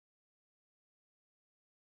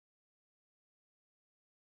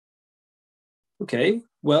Okay,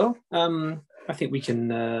 well, I think we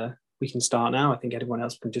can start now. I think everyone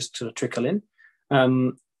else can just sort of trickle in.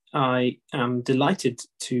 I am delighted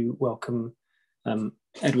to welcome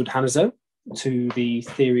Edouard Hannezo to the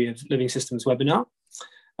Theory of Living Systems webinar.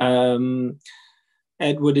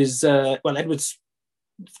 Edward is Edward's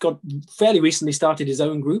got fairly recently started his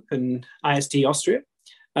own group in IST Austria,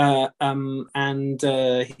 but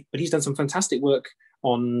he's done some fantastic work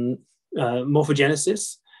on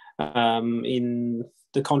morphogenesis in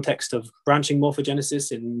the context of branching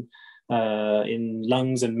morphogenesis in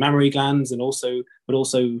lungs and mammary glands, and also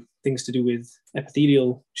things to do with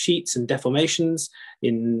epithelial sheets and deformations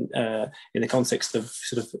in the context of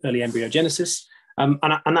sort of early embryogenesis. I'm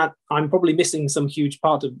probably missing some huge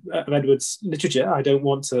part of Edward's literature. I don't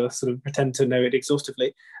want to sort of pretend to know it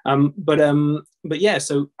exhaustively, but yeah.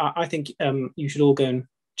 So I think you should all go and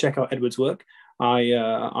check out Edward's work.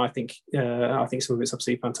 I think some of it's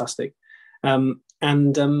absolutely fantastic, and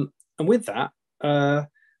with that,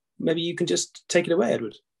 maybe you can just take it away,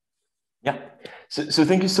 Edward. Yeah. So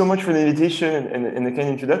thank you so much for the invitation and the kind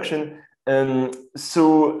introduction.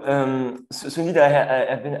 So indeed, I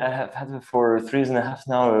have had for 3.5 years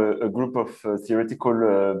now a group of theoretical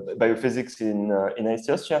biophysics in IST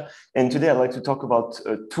Austria, and today I'd like to talk about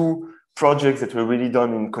two projects that were really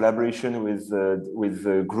done in collaboration with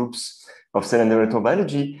groups of cell and neurological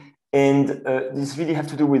biology, and these really have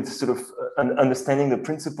to do with sort of understanding the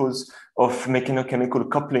principles of mechanochemical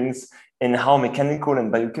couplings and how mechanical and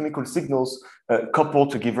biochemical signals couple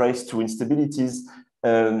to give rise to instabilities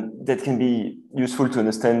that can be useful to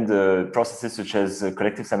understand processes such as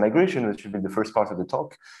collective cell migration, which will be the first part of the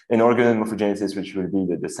talk, and organoid morphogenesis, which will be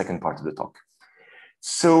the second part of the talk.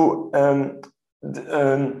 So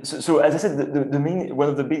as I said, one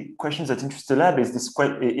of the big questions that interests the lab is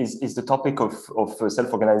the topic of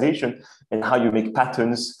self-organization and how you make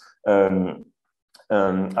patterns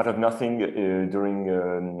out of nothing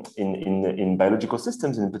in biological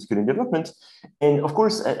systems, and in particular in development. And of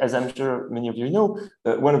course, as I'm sure many of you know,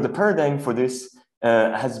 one of the paradigm for this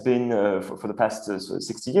has been for the past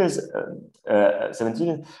 60 years, 70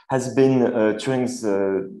 years, has been Turing's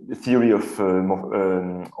theory of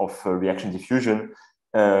reaction diffusion,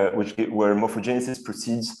 where morphogenesis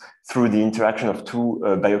proceeds through the interaction of two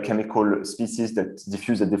biochemical species that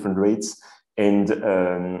diffuse at different rates and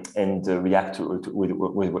react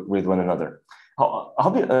with one another.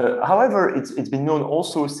 However, it's been known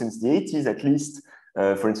also since the 80s, at least,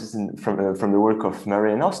 for instance, from the work of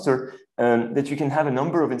Murray and Oster, that you can have a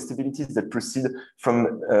number of instabilities that proceed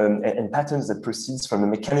from and patterns that proceeds from the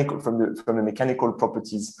mechanical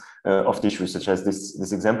properties of tissue, such as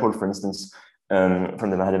this example, for instance, from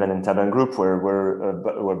the Mahadevan and Taban group,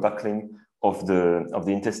 where buckling of the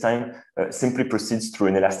intestine simply proceeds through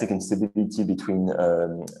an elastic instability between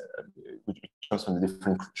which comes from the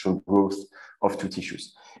differential growth of two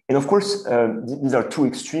tissues. And of course, these are two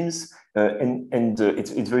extremes, and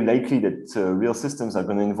it's very likely that real systems are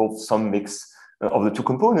going to involve some mix of the two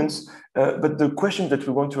components. But the question that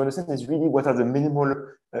we want to understand is really what are the minimal,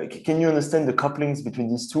 can you understand the couplings between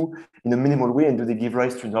these two in a minimal way, and do they give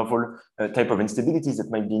rise to novel type of instabilities that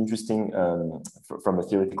might be interesting from a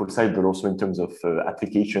theoretical side, but also in terms of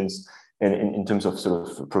applications and in terms of sort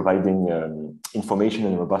of providing information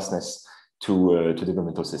and robustness to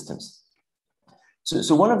developmental systems.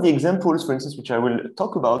 So one of the examples, for instance, which I will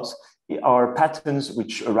talk about, are patterns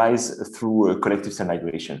which arise through collective cell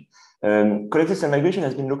migration. Collective cell migration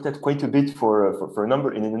has been looked at quite a bit for a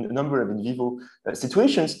number of in vivo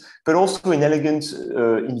situations, but also in elegant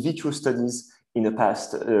in vitro studies in the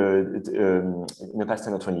past 10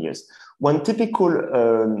 or 20 years. One typical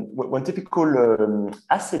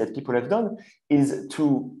assay that people have done is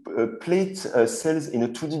to plate cells in a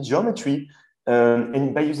 2D geometry,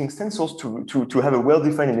 and by using stencils to have a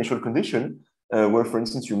well-defined initial condition, where, for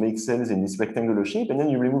instance, you make cells in this rectangular shape, and then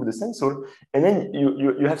you remove the stencil, and then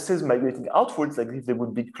you have cells migrating outwards, like if they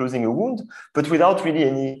would be closing a wound, but without really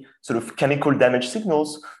any sort of chemical damage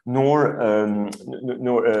signals, nor in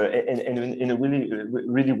a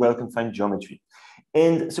really well-confined geometry.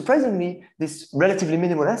 And surprisingly, this relatively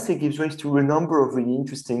minimal assay gives rise to a number of really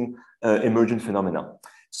interesting emergent phenomena.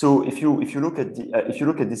 So if you look at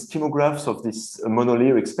these chemographs of this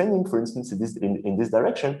monolayer expanding, for instance, in this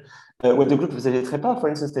direction, what the group of Trepa, for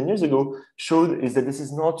instance, 10 years ago showed is that this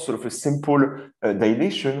is not sort of a simple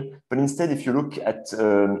dilation, but instead, if you look at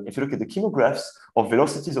the chemographs of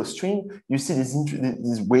velocities of strain, you see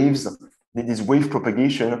these waves, this wave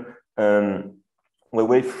propagation. Where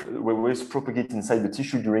waves propagate inside the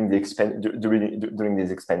tissue during these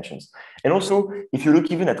expansions. And also, if you look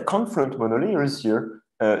even at confluent monolayers here,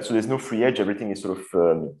 so there's no free edge, everything is sort of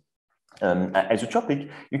isotropic,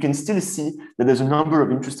 you can still see that there's a number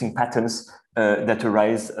of interesting patterns that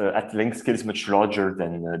arise at length scales much larger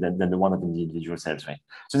than the one of the individual cells, right?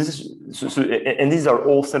 So this is and these are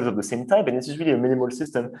all cells of the same type, and this is really a minimal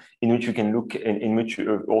system in which you can look, in which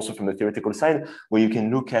also from the theoretical side, where you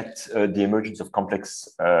can look at the emergence of complex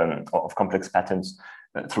patterns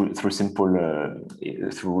through simple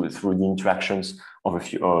through the interactions of a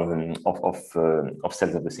few of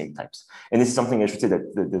cells of the same types. And this is something I should say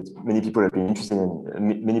that many people have been interested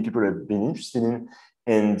in.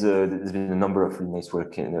 And there's been a number of really nice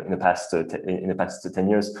work in the past 10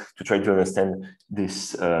 years to try to understand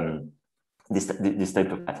this type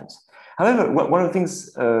of patterns. However, one of the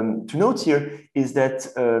things to note here is that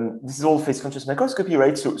this is all phase-conscious microscopy,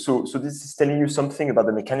 right? So this is telling you something about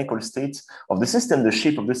the mechanical state of the system, the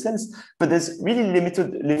shape of the cells, but there's really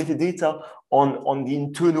limited data on the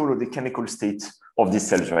internal or the chemical state of these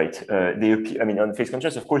cells, right? They appear, I mean, on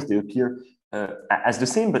phase-conscious, of course, they appear as the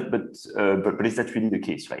same, but is that really the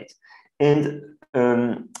case, right? And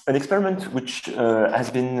an experiment which has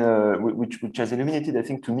been which has illuminated, I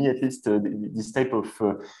think, to me at least, this type of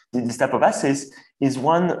assays is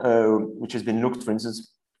one which has been looked, for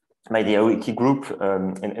instance, by the Aoiki group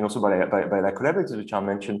and also by the collaborators, which I'll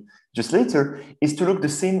mention just later, is to look the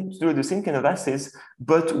same kind of assays,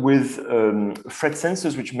 but with FRET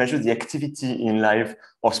sensors which measure the activity in life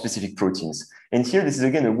of specific proteins. And here, this is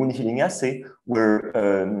again a wound healing assay where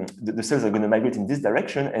the cells are going to migrate in this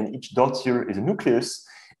direction, and each dot here is a nucleus,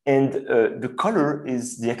 and the color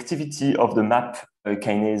is the activity of the MAP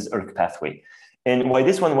kinase ERK pathway. And why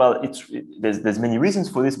this one? Well, there's many reasons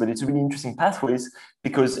for this, but it's really interesting pathways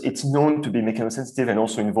because it's known to be mechanosensitive and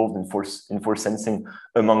also involved in force sensing,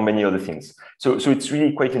 among many other things. So it's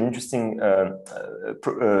really quite an interesting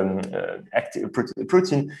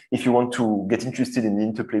protein if you want to get interested in the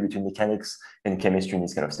interplay between mechanics and chemistry in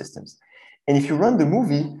these kind of systems. And if you run the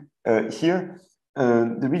movie here,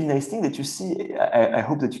 the really nice thing that you see, I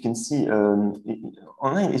hope that you can see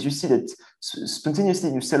online, is you see that spontaneously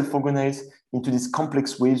you self-organize into these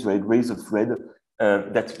complex waves, right? Rays of red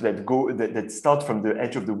that start from the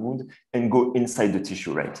edge of the wound and go inside the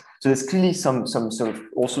tissue, right? So there's clearly some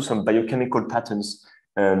biochemical patterns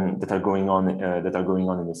that are going on in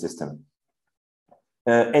the system.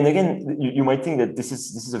 And again, you might think that this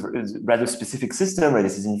is a rather specific system, right?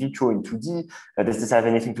 This is in vitro in 2D. Does this have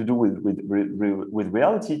anything to do with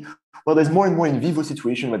reality? Well, there's more and more in vivo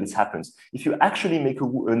situation where this happens. If you actually make a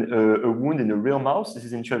wound in a real mouse, this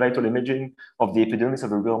is intravital imaging of the epidermis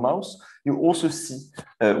of a real mouse, you also see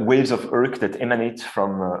waves of ERK that emanate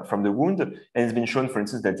from the wound. And it's been shown, for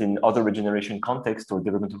instance, that in other regeneration context or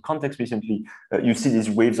developmental context recently, you see these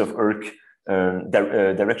waves of ERK,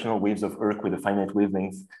 directional waves of ERK with a finite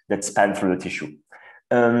wavelength that span through the tissue.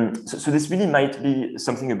 So this really might be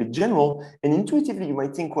something a bit general, and intuitively you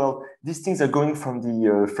might think, well, these things are going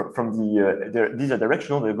these are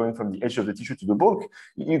directional, they're going from the edge of the tissue to the bulk.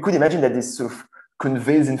 You could imagine that this sort of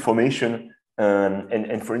conveys information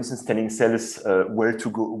and for instance, telling cells where to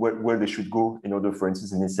go, where they should go in order, for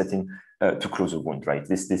instance, in this setting, to close a wound, right?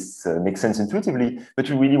 This makes sense intuitively, but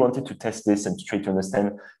we really wanted to test this and to try to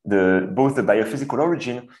understand both the biophysical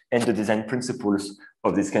origin and the design principles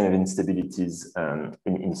of this kind of instabilities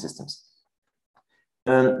in systems.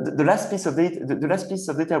 The last piece of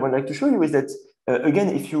data I would like to show you is that again,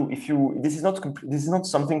 this is not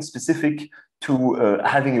something specific to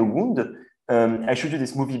having a wound. I showed you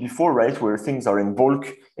this movie before, right, where things are in bulk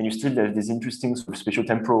and you still have these interesting sort of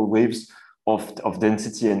spatial-temporal waves of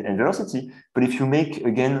density and velocity. But if you make,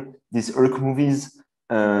 again, these ERK movies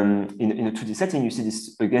in a 2D setting, you see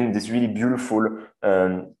this, again, this really beautiful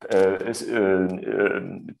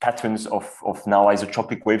patterns of now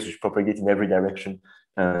isotropic waves which propagate in every direction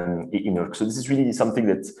in ERK. So this is really something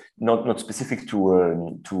that's not specific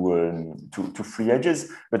to free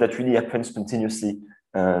edges, but that really happens spontaneously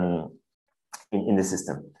in the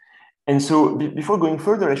system. And so before going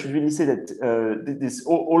further, I should really say that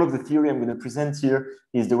all of the theory I'm going to present here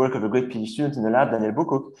is the work of a great PhD student in the lab, Daniel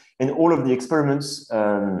Bokok, and all of the experiments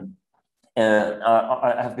have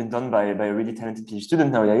been done by a really talented PhD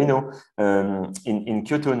student, Naoya Eno, in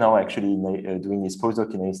Kyoto now, actually doing his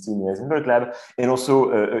postdoc in IST in the Eisenberg lab. And also,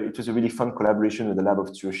 it was a really fun collaboration with the lab of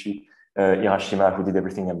Tsuyoshi Hirashima, who did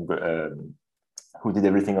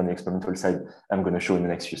everything on the experimental side I'm going to show in the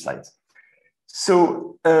next few slides.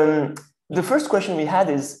 So the first question we had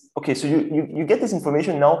is, okay, so you get this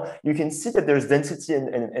information now, you can see that there's density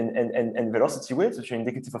and velocity waves, which are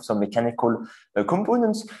indicative of some mechanical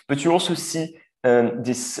components, but you also see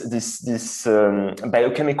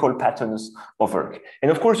biochemical patterns of ERK. And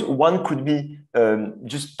of course, one could be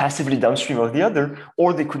just passively downstream of the other,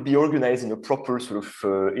 or they could be organized in a proper sort of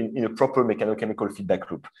in a proper mechanochemical feedback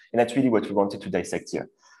loop. And that's really what we wanted to dissect here.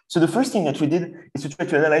 So the first thing that we did is to try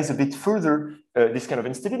to analyze a bit further this kind of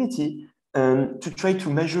instability, to try to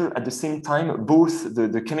measure at the same time both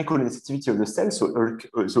the chemical sensitivity of the cell, so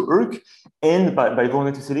ERK, and by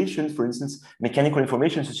Voronoi tessellation, for instance, mechanical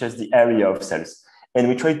information such as the area of cells. And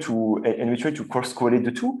we try to cross correlate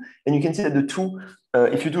the two. And you can see that the two,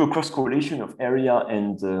 if you do a cross correlation of area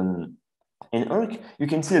and ERK, you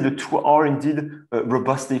can see that the two are indeed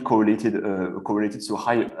robustly correlated. So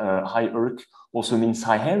high ERK also means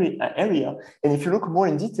high area. And if you look more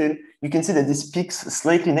in detail, you can see that this peaks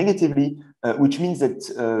slightly negatively, which means that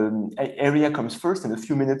area comes first, and a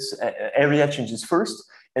few minutes area changes first.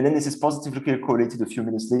 And then this is positively correlated a few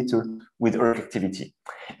minutes later with ERK activity.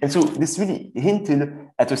 And so this really hinted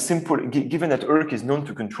at a simple, given that ERK is known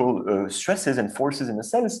to control stresses and forces in the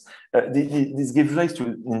cells, this gives rise to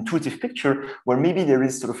an intuitive picture where maybe there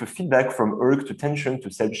is sort of a feedback from ERK to tension to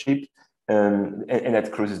cell shape, and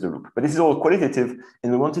that closes the loop. But this is all qualitative,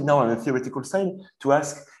 and we wanted now on the theoretical side to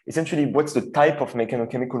ask essentially what's the type of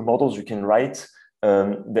mechanochemical models you can write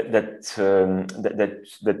that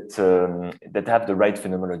have the right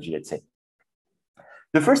phenomenology, let's say.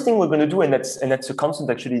 The first thing we're going to do, and that's a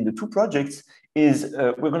constant actually in the two projects, is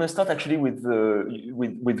we're going to start actually with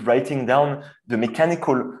writing down the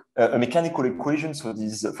mechanical equations for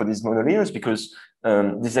these monolayers, because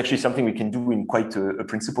this is actually something we can do in quite a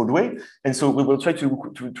principled way. And so we will try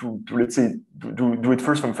to let's say do it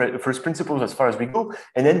first from first principles as far as we go,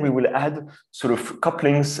 and then we will add sort of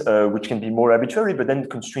couplings which can be more arbitrary, but then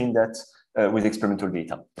constrain that with experimental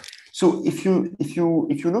data. So if you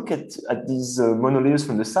look at these monolayers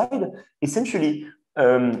from the side, essentially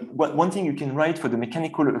one thing you can write for the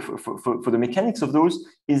mechanical for the mechanics of those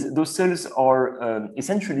is those cells are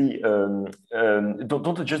essentially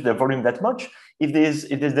don't adjust their volume that much. If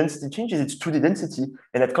there's density changes, it's 2D density,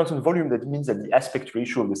 and at constant volume, that means that the aspect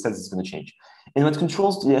ratio of the cells is going to change. And what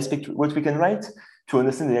controls the aspect, what we can write to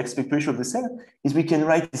understand the aspect ratio of the cell is we can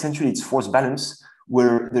write essentially its force balance,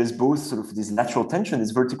 where there's both sort of this lateral tension,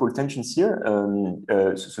 these vertical tensions here.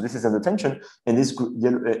 So this is under tension, and this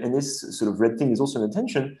sort of red thing is also under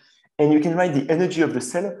tension. And you can write the energy of the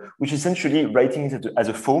cell, which is essentially writing it as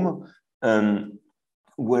a foam,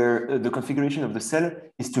 where the configuration of the cell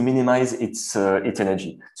is to minimize its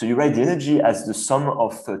energy. So you write the energy as the sum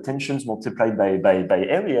of tensions multiplied by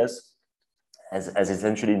areas, as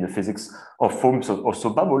essentially in the physics of foams or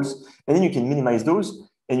so bubbles, and then you can minimize those.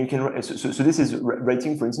 And you can, so this is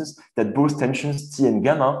writing, for instance, that both tensions T and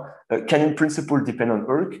gamma can in principle depend on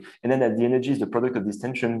ERK, and then that the energy is the product of this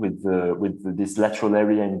tension with this lateral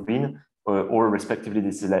area in green, or respectively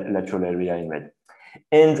this lateral area in red.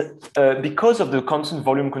 And because of the constant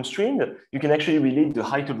volume constraint, you can actually relate the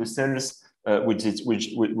height of the cells with its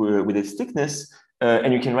thickness,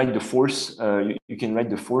 and you can write the force. You can write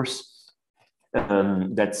the force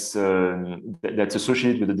that's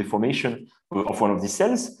associated with the deformation of one of these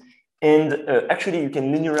cells. And actually, you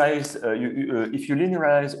can linearize, if you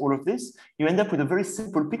linearize all of this, you end up with a very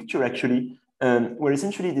simple picture, actually, where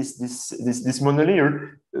essentially this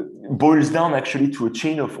monolayer boils down actually to a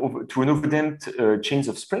chain to an overdamped chains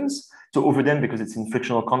of springs. So overdamped because it's in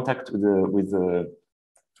frictional contact with the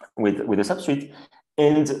substrate.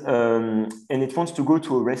 And it wants to go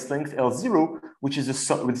to a rest length L0, which is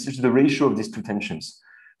the ratio of these two tensions.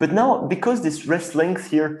 But now, because this rest length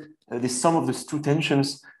here, the sum of these two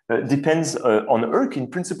tensions depends on ERK, in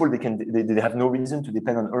principle, they have no reason to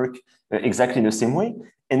depend on ERK exactly in the same way,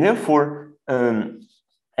 and therefore I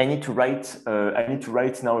need to write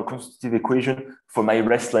now a constitutive equation for my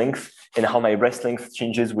rest length and how my rest length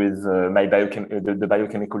changes with the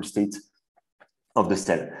biochemical state of the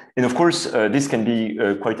cell. And of course, this can be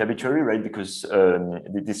quite arbitrary, right? Because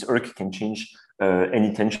this ERK can change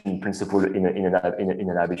any tension in principle in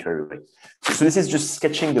an arbitrary way. So this is just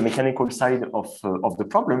sketching the mechanical side of the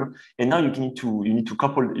problem. And now you need to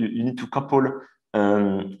couple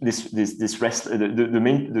this rest. The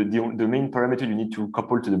main parameter you need to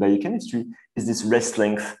couple to the biochemistry is this rest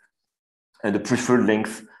length, the preferred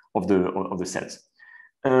length of the cells.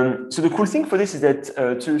 So the cool thing for this is that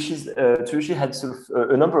Tsuyoshi had sort of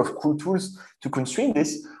a number of cool tools to constrain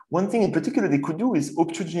this. One thing in particular they could do is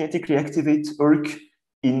optogenetically activate ERK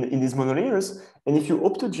in these monolayers. And if you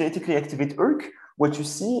optogenetically activate ERK, what you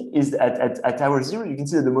see is that at hour 0, you can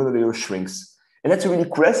see that the monolayer shrinks. And that's a really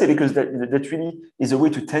cool assay because that really is a way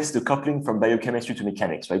to test the coupling from biochemistry to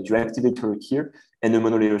mechanics, right? You activate ERK here and the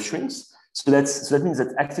monolayer shrinks. So that means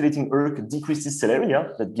that activating ERK decreases cell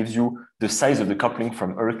area. That gives you the size of the coupling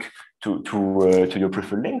from ERK to your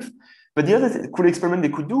preferred length. But the other cool experiment they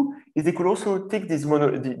could do is they could also take these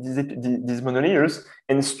monolayers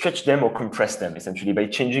and stretch them or compress them, essentially by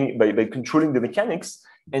controlling the mechanics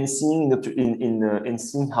and seeing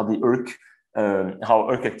seeing how the how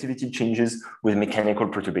ERK activity changes with mechanical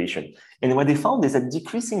perturbation. And what they found is that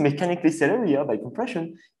decreasing mechanically cell area by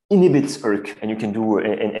compression inhibits ERK, and you can do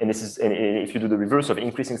and if you do the reverse of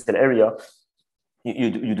increasing cell area,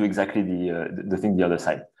 you do exactly the thing the other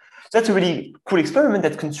side. So that's a really cool experiment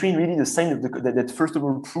that constrain really the sign of that first of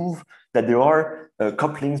all prove that there are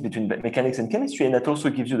couplings between mechanics and chemistry, and that also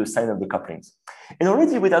gives you the sign of the couplings. And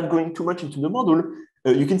already, without going too much into the model,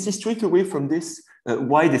 you can see straight away from this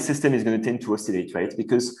why the system is going to tend to oscillate, right?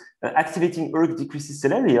 Because activating ERK decreases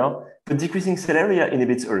cell area, but decreasing cell area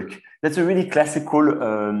inhibits ERK. That's a really classical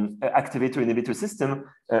activator-inhibitor system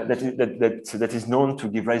that is known to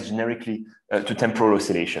give rise generically to temporal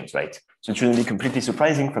oscillations, right? So it shouldn't be completely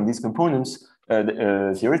surprising from these components,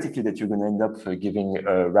 theoretically, that you're going to end up giving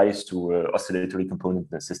rise to oscillatory component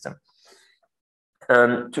in the system.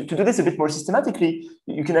 To do this a bit more systematically,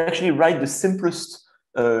 you can actually write the simplest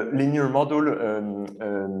linear model,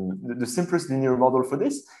 the simplest linear model for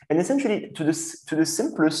this, and essentially to the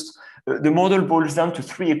simplest, the model boils down to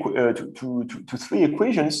three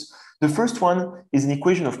equations. The first one is an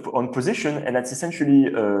equation on position, and that's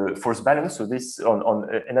essentially force balance. So this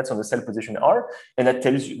and that's on the cell position R, and that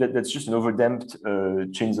tells you that that's just an overdamped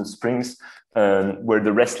chains of springs where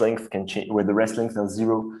the rest length can change, where the rest length of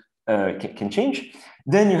 0 can change.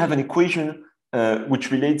 Then you have an equation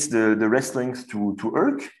which relates the rest length to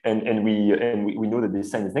ERK, and we know that this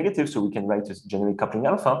sign is negative, so we can write a generic coupling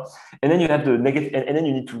alpha. And then you have the negative, and then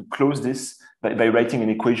you need to close this by writing an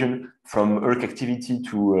equation from ERK activity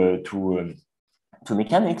to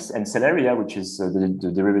mechanics and cell area, which is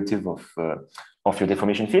the derivative of your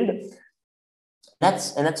deformation field.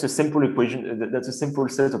 That's a simple equation. That's a simple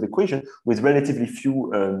set of equations with relatively few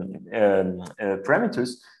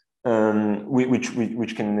parameters.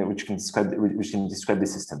 Which can describe the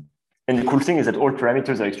system. And the cool thing is that all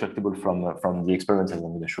parameters are extractable from the experiments, as I'm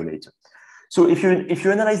going to show later. So if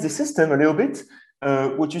you analyze the system a little bit,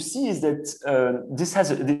 what you see is that this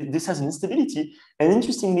has an instability, and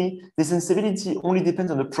interestingly, this instability only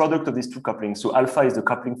depends on the product of these two couplings. So alpha is the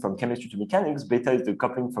coupling from chemistry to mechanics, beta is the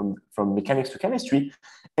coupling from mechanics to chemistry,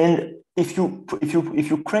 and if you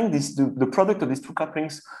crank the product of these two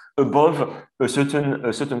couplings above a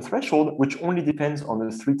certain threshold, which only depends on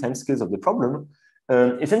the 3 time scales of the problem,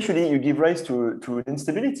 essentially you give rise to an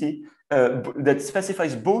instability that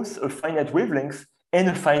specifies both a finite wavelength and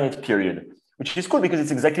a finite period, which is cool because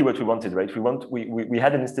it's exactly what we wanted, right? We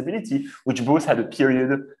had an instability which both had a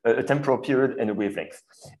period, a temporal period, and a wavelength.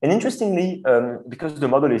 And interestingly, because the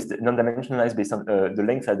model is non-dimensionalized based on the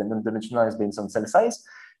length are non-dimensionalized based on cell size,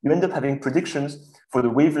 you end up having predictions for the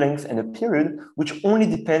wavelength and the period, which only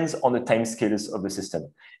depends on the time scales of the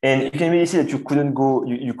system. And you can really see that you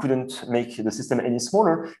couldn't make the system any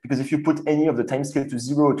smaller, because if you put any of the time scale to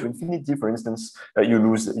 0 to infinity, for instance, you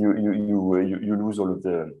lose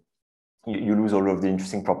all of the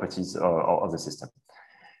interesting properties of the system.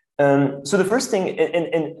 So the first thing,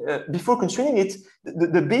 before constraining it,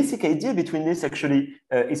 the basic idea between this actually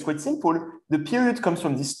is quite simple. The period comes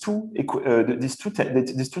from these two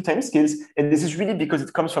time scales, and this is really because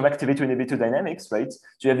it comes from activator-inhibitor dynamics, right? So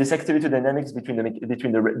you have this activator dynamics between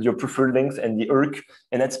your preferred length and the ERK,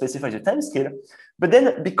 and that specifies a time scale. But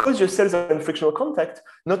then, because your cells are in frictional contact,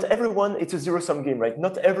 not everyone, it's a zero-sum game, right?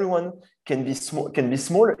 Not everyone can be small.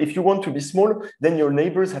 If you want to be small, then your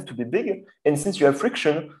neighbors have to be big, and since you have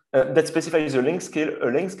friction, that specifies a length scale,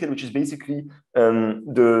 which is basically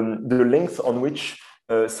the length on which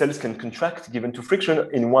cells can contract given to friction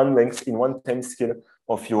in one time scale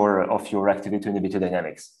of your activator-inhibitor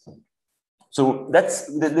dynamics. So that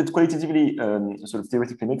qualitatively sort of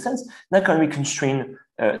theoretically makes sense. Now can we constrain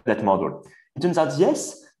that model? It turns out,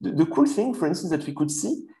 yes. The cool thing, for instance, that we could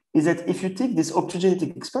see is that if you take this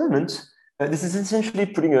optogenetic experiment, this is essentially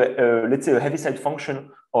putting let's say a Heaviside function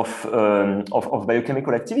of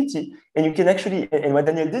biochemical activity, and you can actually, and what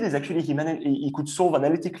Daniel did is actually he could solve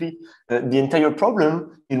analytically the entire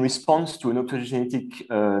problem in response to an optogenetic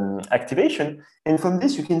activation, and from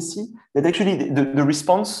this you can see that actually the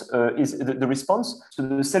response is the response. So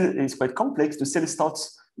the cell is quite complex. The cell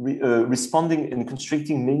starts responding and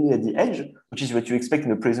constricting mainly at the edge, which is what you expect in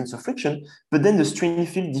the presence of friction, but then the strain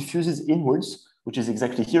field diffuses inwards, which is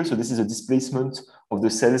exactly here. So this is a displacement of the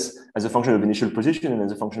cells as a function of initial position and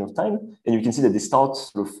as a function of time. And you can see that they start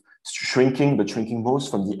sort of shrinking, but shrinking most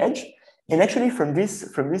from the edge. And actually, from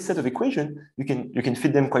this set of equations, you can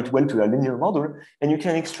fit them quite well to a linear model, and you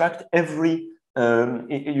can extract every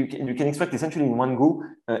you can extract essentially in one go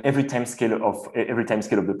every time scale of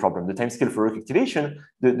the problem. The time scale for ERK activation,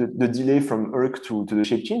 the delay from ERK to the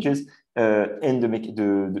shape changes, and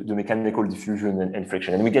the mechanical diffusion and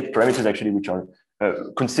friction. And we get parameters actually which are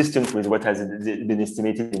consistent with what has been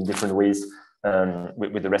estimated in different ways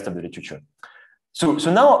with the rest of the literature. So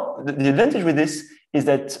now the advantage with this is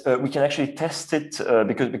that we can actually test it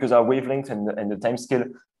because our wavelength and the time scale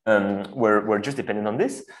were just dependent on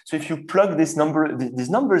this. So if you plug these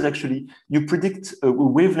numbers actually, you predict a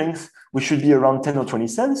wavelength which should be around 10 or 20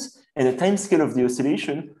 cents, and a time scale of the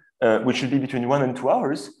oscillation which should be between 1 and 2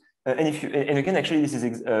 hours. And again, actually, this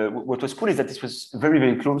is what was cool is that this was very,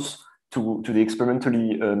 very close to the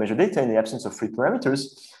experimentally measured data in the absence of free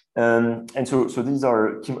parameters. And so these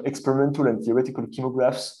are experimental and theoretical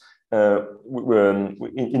chemographs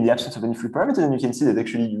in the absence of any free parameters, and you can see that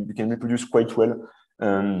actually you can reproduce quite well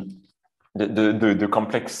the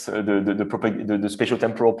complex the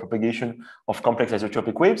spatial-temporal propagation of complex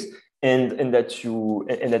isotropic waves, and that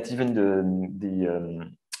even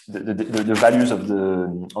the values of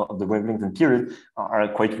the wavelength and period are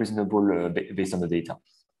quite reasonable based on the data.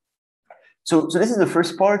 So this is the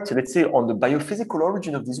first part, let's say, on the biophysical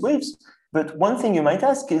origin of these waves. But one thing you might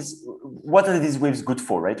ask is, what are these waves good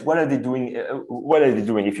for, right? What are they doing?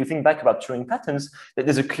 If you think back about Turing patterns,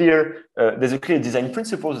 there's a clear design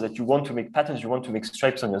principles that you want to make patterns, you want to make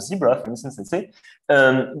stripes on your zebra, for instance, let's say.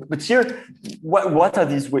 But here, what are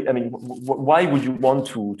these waves? I mean, why would you want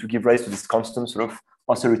to give rise to this constant sort of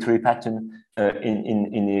oscillatory pattern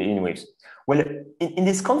in waves? Well, in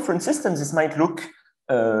these conference systems, this might look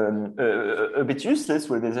a bit useless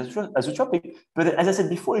where there's isotropic, but as I said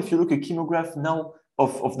before, if you look at chemograph now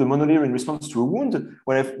of the monolayer in response to a wound,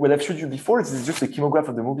 what I've showed you before, this is just a chemograph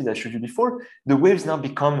of the movie that I showed you before, the waves now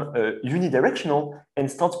become unidirectional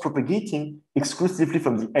and start propagating exclusively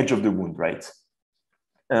from the edge of the wound, right?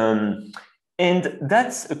 And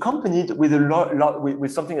that's accompanied with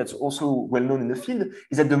with something that's also well known in the field,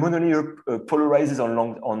 is that the monolayer polarizes on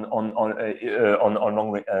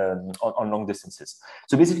long distances.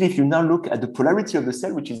 So basically, if you now look at the polarity of the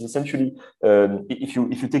cell, which is essentially if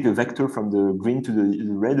you take a vector from the green to the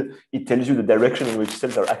red, it tells you the direction in which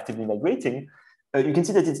cells are actively migrating. You can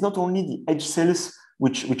see that it's not only the edge cells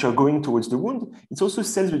which are going towards the wound, it's also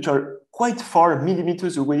cells which are quite far,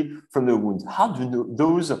 millimeters away from the wound. How do you know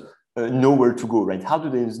those? Know where to go, right? How do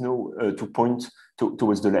they know to point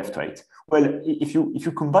towards the left, right? Well, if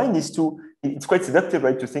you combine these two, it's quite seductive,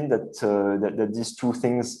 right, to think that that these two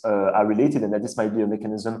things are related, and that this might be a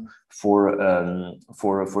mechanism for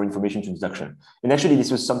information transduction. And actually, this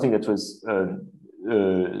was something that was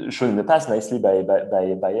shown in the past nicely by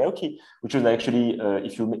Aoki, which was actually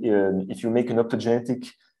if you make an optogenetic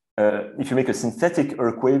if you make a synthetic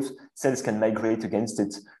ERK wave, cells can migrate against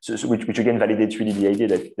it, which again validates really the idea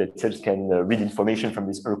that cells can read information from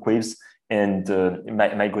these ERK waves and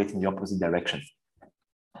migrate in the opposite direction.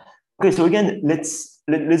 Okay, so again, let's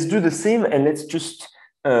do the same, and let's just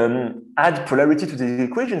add polarity to these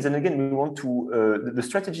equations. And again, we want to the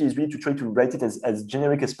strategy is really to try to write it as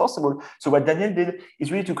generic as possible. So what Daniel did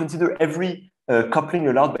is really to consider every coupling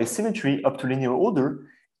allowed by symmetry up to linear order.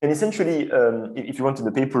 And essentially, if you want in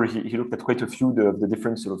the paper, he looked at quite a few of the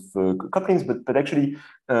different sort of couplings, but actually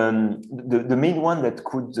the main one that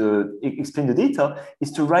could explain the data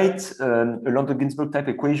is to write a Landau-Ginzburg type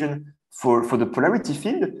equation for the polarity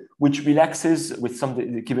field, which relaxes with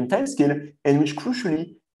some given time scale, and which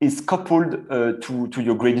crucially is coupled to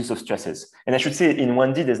your gradients of stresses. And I should say in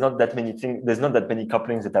 1D, there's not that many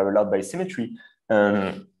couplings that are allowed by symmetry.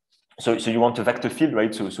 So you want a vector field,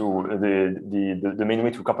 right? So the main way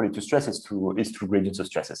to couple it to stress is through gradients of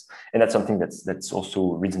stresses, and that's something that's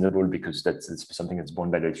also reasonable because that's something that's borne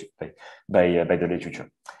by the literature.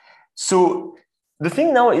 So the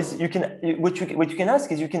thing now is what you can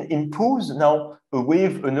ask is you can impose now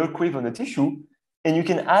an ERK wave on a tissue, and you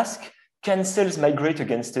can ask, can cells migrate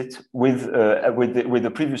against it with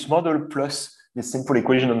the previous model plus this simple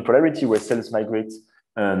equation on polarity where cells migrate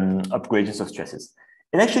up gradients of stresses.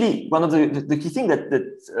 And actually, one of the key things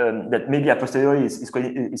that maybe a posteriori is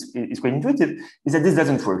quite intuitive is that this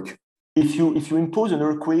doesn't work. If you impose an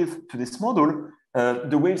ERK wave to this model,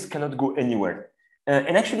 the waves cannot go anywhere.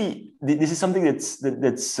 And actually, this is something that's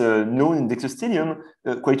known in dexostelium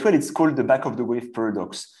quite well. It's called the back of the wave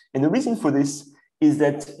paradox. And the reason for this is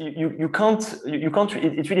that you can't.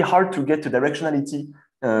 It's really hard to get to directionality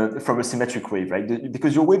from a symmetric wave, right?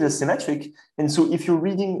 Because your wave is symmetric, and so if you're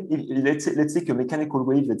reading, let's take a mechanical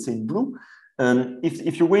wave, let's say in blue.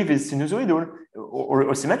 If your wave is sinusoidal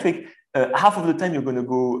or symmetric, half of the time you're going to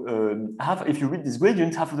go if you read this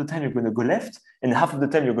gradient, half of the time you're going to go left, and half of the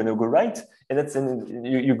time you're going to go right, and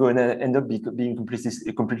you're going to end up being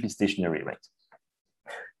completely stationary, right?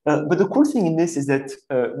 But the cool thing in this is that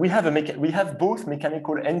we have both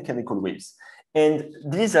mechanical and chemical waves, and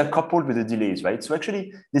these are coupled with the delays, right? So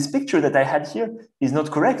actually, this picture that I had here is not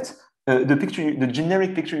correct. The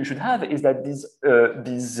generic picture you should have is that these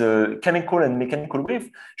chemical and mechanical waves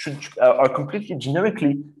are completely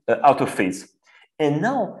generically out of phase. And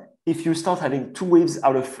now, if you start having two waves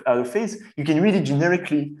out of phase, you can really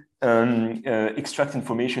generically extract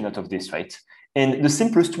information out of this, right? And the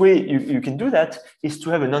simplest way you can do that is to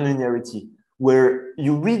have a nonlinearity, where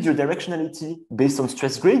you read your directionality based on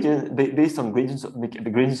stress gradient, based on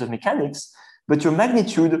gradients of mechanics, but your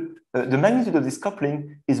magnitude, the magnitude of this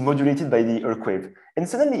coupling is modulated by the Herc wave. And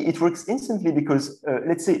suddenly it works instantly because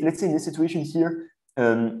let's say in this situation here,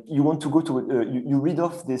 you want to go to, you read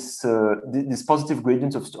off this positive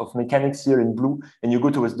gradient of mechanics here in blue, and you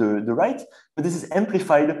go towards the right, but this is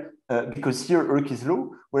amplified because here Herc is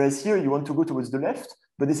low, whereas here you want to go towards the left,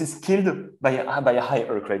 but this is killed by a high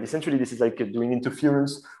Herc, right? Essentially, this is like doing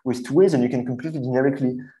interference with two ways, and you can completely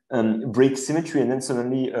generically break symmetry and then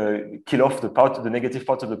suddenly kill off the negative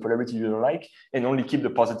part of the polarity you don't like, and only keep the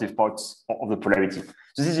positive parts of the polarity.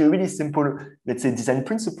 So this is a really simple, let's say, design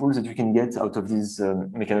principles that you can get out of these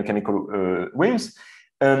mechanochemical waves.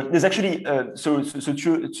 There's actually so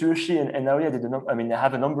Tsuyoshi and Naoya did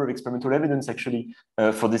have a number of experimental evidence actually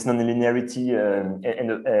for this nonlinearity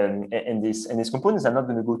and these components. I'm not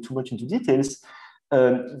going to go too much into details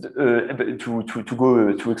to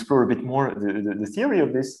explore a bit more the theory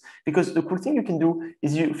of this, because the cool thing you can do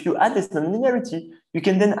is if you add this nonlinearity, you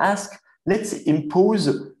can then ask, let's impose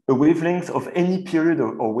a wavelength of any period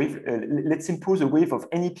or wave. Let's impose a wave of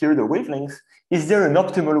any period or wavelength. Is there an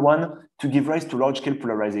optimal one to give rise to large-scale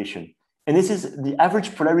polarization? And this is the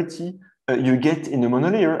average polarity you get in the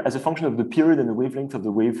monolayer as a function of the period and the wavelength of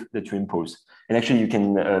the wave that you impose. And actually, you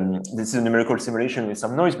can. This is a numerical simulation with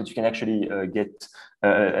some noise, but you can actually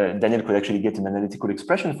Daniel could actually get an analytical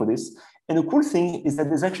expression for this. And the cool thing is that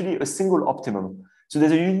there's actually a single optimum. So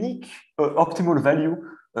there's a unique optimal value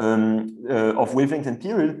of wavelength and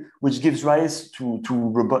period, which gives rise to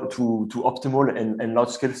optimal and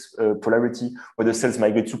large scale polarity, where the cells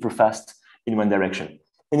migrate super fast in one direction.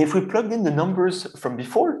 And if we plugged in the numbers from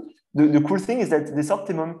before, the cool thing is that this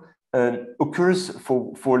optimum occurs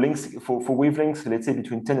for wavelengths, let's say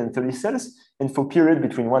between 10 and 30 cells, and for period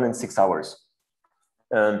between 1 and 6 hours.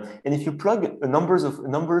 And if you plug numbers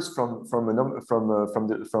from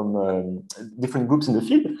different groups in the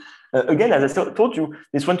field, again, as I told you,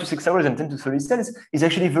 this 1 to 6 hours and 10 to 30 cells is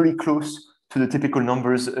actually very close to the typical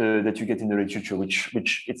numbers that you get in the literature, which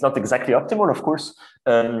it's not exactly optimal, of course,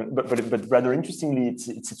 but rather interestingly,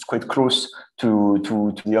 it's quite close to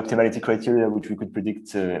the optimality criteria which we could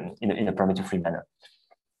predict in a parameter-free manner.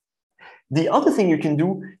 The other thing you can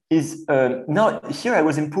do is now here I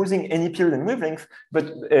was imposing any period and wavelength,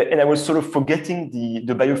 and I was sort of forgetting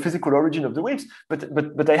the biophysical origin of the waves,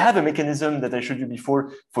 but I have a mechanism that I showed you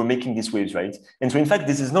before for making these waves, right? And so in fact,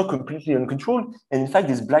 this is not completely uncontrolled. And in fact,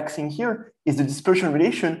 this black thing here is the dispersion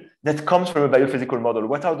relation that comes from a biophysical model.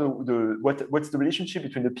 What's the relationship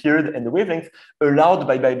between the period and the wavelength allowed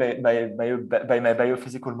by my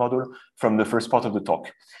biophysical model from the first part of the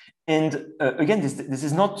talk? And again, this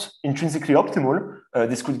is not intrinsically optimal.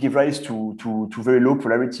 This could give rise to very low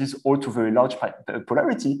polarities or to very large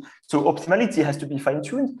polarity. So optimality has to be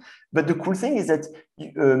fine-tuned. But the cool thing is that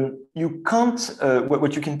you can't.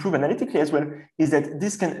 What you can prove analytically as well is that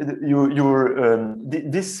this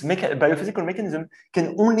biophysical mechanism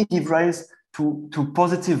can only give rise to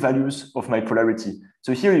positive values of my polarity.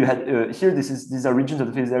 So here you had these are regions of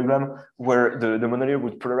the phase diagram where the monolayer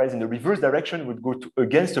would polarize in the reverse direction, would go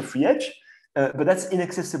against a free edge, but that's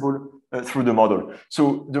inaccessible through the model.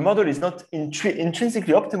 So the model is not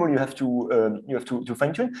intrinsically optimal. You have to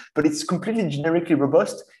fine tune, but it's completely generically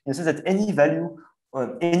robust in the sense that any value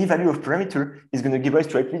of parameter is going to give rise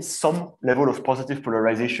to at least some level of positive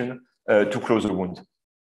polarization to close the wound.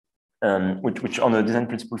 Which on the design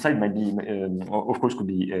principle side might be, of course, could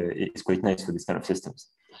be is quite nice for this kind of systems.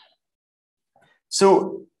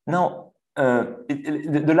 So now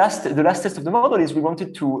the last test of the model is we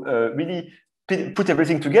wanted to really put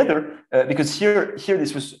everything together because here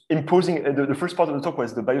this was imposing the first part of the talk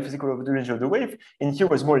was the biophysical range of the wave, and here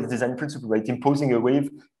was more the design principle, right? Imposing a wave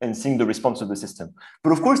and seeing the response of the system.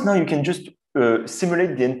 But of course, now you can just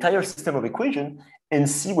simulate the entire system of equation and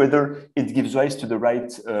see whether it gives rise to the right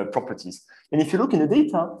properties. And if you look in the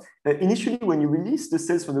data, initially when you release the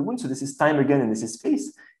cells from the wound, so this is time again and this is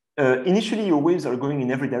space, initially your waves are going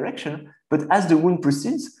in every direction, but as the wound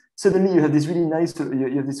proceeds, suddenly you have this really nice,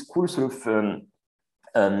 you have this cool sort of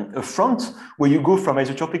a front where you go from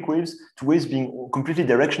isotropic waves to waves being completely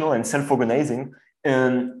directional and self-organizing,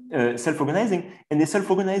 and they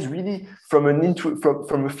self-organize really from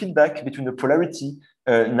from a feedback between the polarity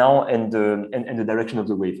now and the direction of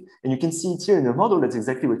the wave. And you can see it here in the model. That's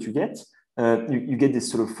exactly what you get. You get this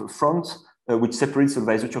sort of front which separates sort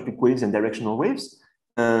of isotropic waves and directional waves.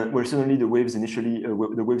 Where suddenly the waves initially,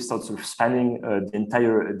 the waves start sort of spanning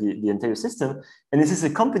the entire system, and this is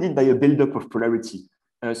accompanied by a buildup of polarity.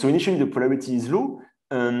 So initially the polarity is low,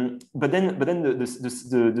 but then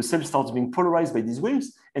the cell starts being polarized by these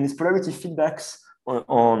waves, and this polarity feedbacks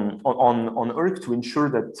on ERK to ensure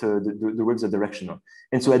that the waves are directional.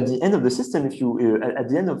 And so at the end of the system, if you at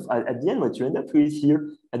the end what you end up with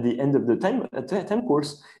here at the end of the time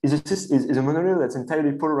course is a monolayer that's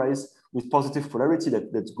entirely polarized with positive polarity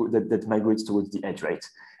that migrates towards the edge, right?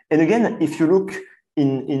 And again, if you look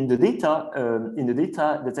in the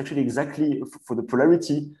data, that's actually exactly for the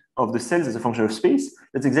polarity of the cells as a function of space.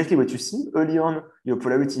 That's exactly what you see. Early on, your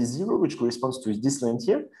polarity is 0, which corresponds to this line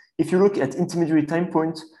here. If you look at intermediary time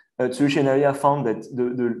point, Tsuyoshi and Araya found that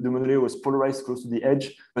the monolayer was polarized close to the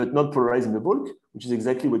edge, but not polarized in the bulk, which is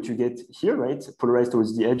exactly what you get here, right? Polarized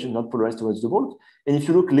towards the edge and not polarized towards the bulk. And if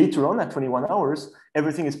you look later on at 21 hours,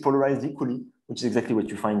 everything is polarized equally, which is exactly what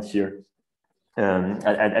you find here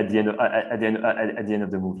at the end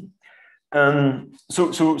of the movie.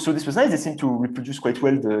 So this was nice. They seem to reproduce quite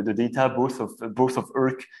well the data both of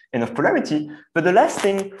ERK and of polarity. But the last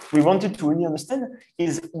thing we wanted to really understand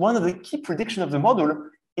is one of the key predictions of the model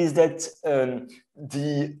is that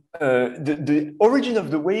the origin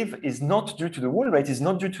of the wave is not due to the wall, right? It's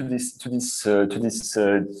not due to this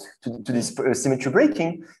symmetry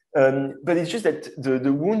breaking, but it's just that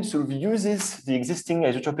the wound sort of uses the existing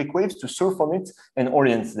isotropic waves to surf on it and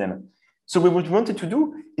orient them. So what we wanted to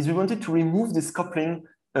do is we wanted to remove this coupling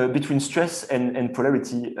between stress and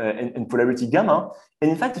polarity and polarity gamma. And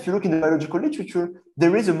in fact, if you look in the biological literature,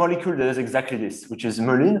 there is a molecule that does exactly this, which is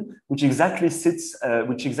merlin, which exactly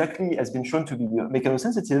has been shown to be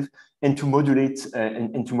mechanosensitive and to modulate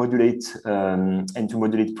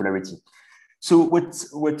polarity. So what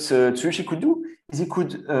Tsuyoshi could do is he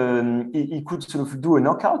could sort of do a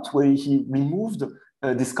knockout where he removed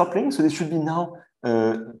this coupling. So there should be now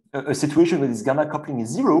a situation where this gamma coupling is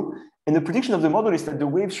 0. And the prediction of the model is that the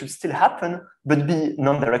waves should still happen, but be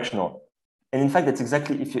non-directional. And in fact, that's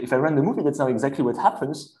exactly, if I run the movie, that's now exactly what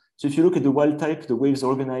happens. So if you look at the wild type, the waves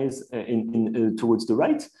organize towards the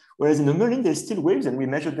right, whereas in the Merlin, there's still waves and we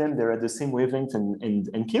measure them, they're at the same wavelength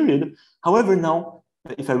and period. However, now,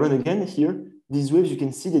 if I run again here, these waves, you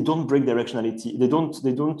can see they don't break directionality. They don't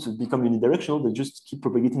become unidirectional, they just keep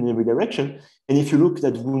propagating in every direction. And if you look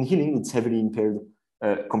at wound healing, it's heavily impaired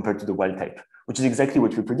compared to the wild type, which is exactly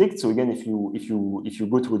what we predict. So again, if you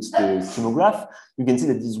go towards the schemograph, you can see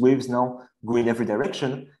that these waves now go in every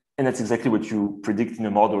direction, and that's exactly what you predict in a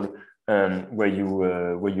model where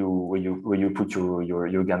you put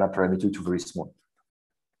your gamma parameter to very small.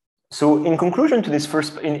 So in conclusion to this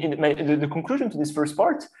the conclusion to this first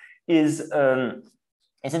part is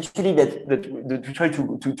essentially that we try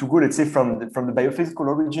to go, let's say, from the biophysical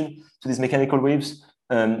origin to these mechanical waves.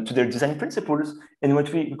 To their design principles, and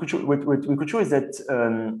what we could show is that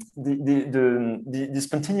the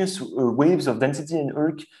spontaneous waves of density and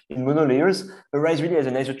ERK in monolayers arise really as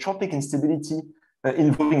an isotropic instability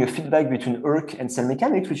involving a feedback between ERK and cell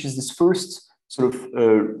mechanics, which is this first sort of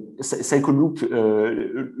cycle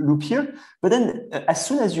loop here. But then, as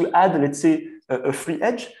soon as you add, let's say, a free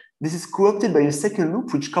edge, this is co-opted by a second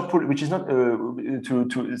loop, which is not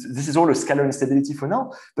this is all a scalar instability for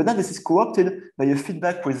now, but now this is co-opted by a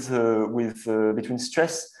feedback between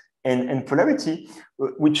stress and polarity,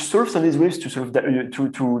 which serves on these waves to sort of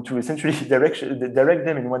to essentially direct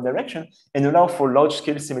them in one direction and allow for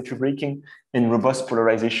large-scale symmetry breaking and robust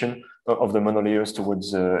polarization of the monolayers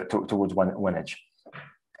towards one edge.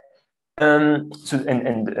 So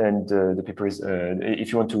the paper is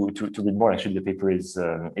if you want to read more, actually the paper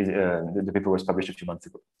the paper was published a few months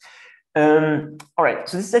ago. All right,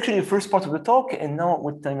 so this is actually the first part of the talk, and now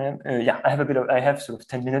what time I have sort of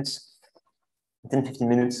 10 minutes, 10-15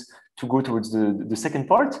 minutes to go towards the second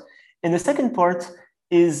part. And the second part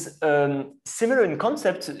is similar in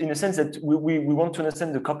concept, in a sense that we want to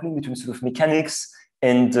understand the coupling between sort of mechanics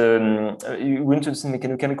and we want to understand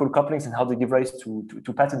mechanochemical couplings and how they give rise to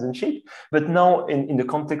patterns and shape, but now in the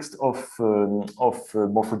context of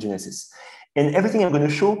morphogenesis. And everything I'm going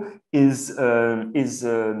to show was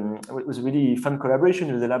a really fun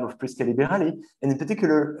collaboration with the lab of Prisca Liberali, and in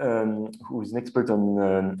particular, who is an expert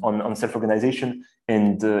on self-organization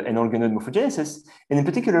and organoid morphogenesis. And in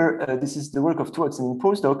particular, this is the work of two outstanding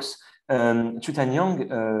postdocs, Chutan Yang,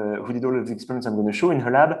 who did all of the experiments I'm going to show in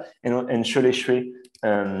her lab, and Shirley Shui,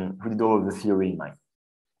 who did all of the theory in mine.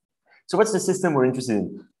 So what's the system we're interested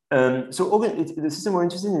in? The system we're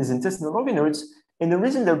interested in is intestinal organoids, and the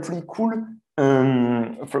reason they're pretty cool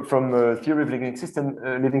from theory of living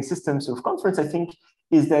systems of conference, I think,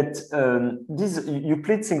 is that these you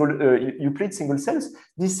plate single cells.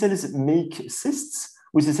 These cells make cysts,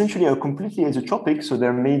 which essentially are completely isotropic, so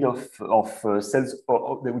they're made of cells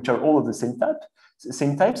which are all of the same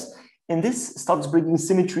types, and this starts breaking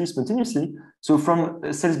symmetry spontaneously. So from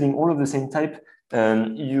cells being all of the same type,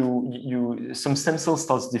 some stem cells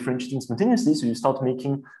starts differentiating spontaneously, so you start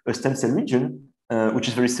making a stem cell region, which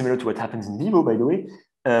is very similar to what happens in vivo, by the way,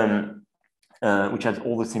 which has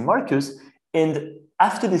all the same markers. And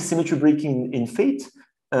after the symmetry breaking in fate,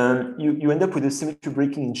 you end up with a symmetry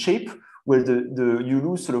breaking in shape, where you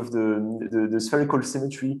lose sort of the spherical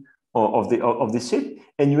symmetry of the shape,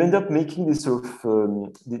 and you end up making this sort of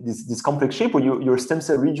this complex shape where your stem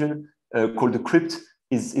cell region called the crypt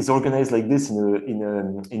is organized like this in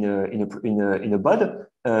a bud,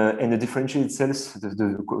 and the differentiated cells,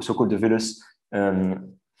 the so-called the villus,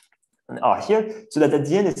 are here, so that at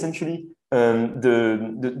the end, essentially,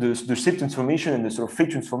 the shape transformation and the sort of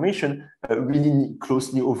fate transformation really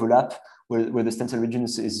closely overlap, where the stem cell region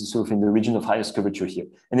is sort of in the region of highest curvature here.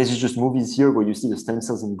 And this is just movies here where you see the stem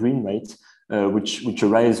cells in green, right, which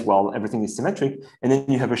arise while everything is symmetric, and then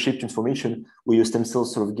you have a shape transformation where your stem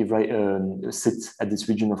cells sort of sit at this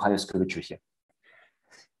region of highest curvature here.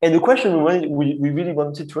 And the question we really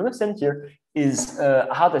wanted to understand here is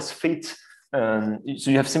how does fate, so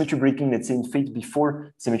you have symmetry breaking, let's say in fate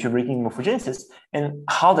before symmetry breaking morphogenesis, and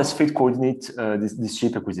how does fate coordinate this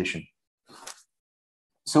shape acquisition?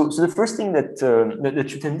 So the first thing that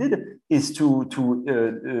Chutan did is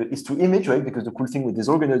to image, right? Because the cool thing with these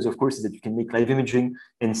organoids, of course, is that you can make live imaging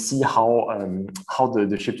and see how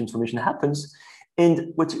the shape transformation happens.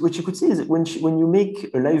 And what you could see is when you make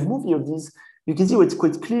a live movie of these, you can see what's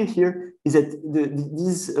quite clear here is that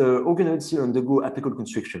these organoids here undergo apical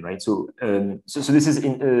constriction, right? So this is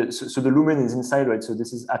so the lumen is inside, right? So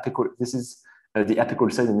this is apical. This is the apical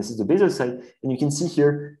side, and this is the basal side. And you can see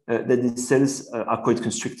here that these cells are quite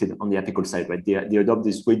constricted on the apical side, right? They adopt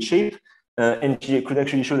this wedge shape, and she could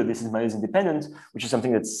actually show that this is meiosis independent, which is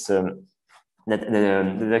something that's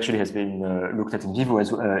that actually has been looked at in vivo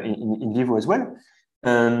as well.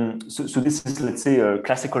 So this is, let's say, a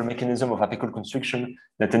classical mechanism of apical constriction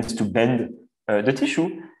that tends to bend the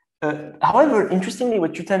tissue. However, interestingly,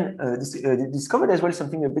 what Chutan discovered as well,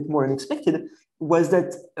 something a bit more unexpected, was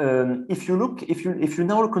that if you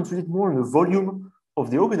now concentrate more on the volume of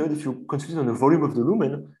the organoid, if you concentrate on the volume of the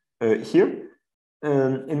lumen here,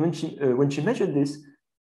 and when she measured this,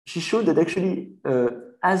 she showed that actually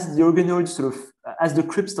as the organoid as the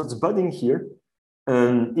crypt starts budding here, I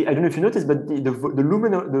don't know if you noticed, but the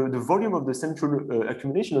lumen, the volume of the central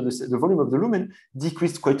accumulation of the volume of the lumen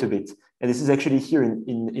decreased quite a bit. And this is actually here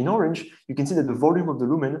in orange. You can see that the volume of the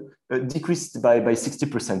lumen decreased by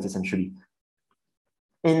 60% essentially.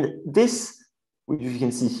 And this, which you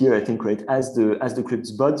can see here, I think, right, as the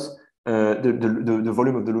crypt buds, the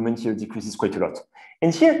volume of the lumen here decreases quite a lot.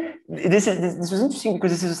 And here, this was interesting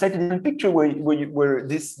because this is a slightly different picture where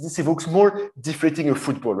this evokes more deflating a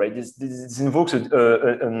football, right? This invokes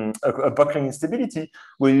a buckling instability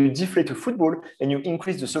where you deflate a football and you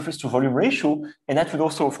increase the surface to volume ratio, and that would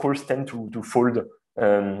also, of course, tend to fold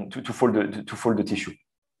the tissue.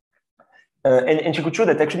 And she could show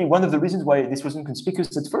that actually one of the reasons why this wasn't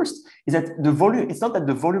conspicuous at first is that the volume, it's not that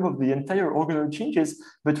the volume of the entire organoid changes,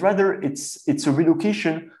 but rather it's a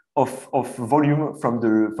relocation of volume from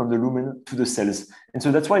the lumen to the cells. And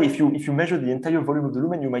so that's why if you measure the entire volume of the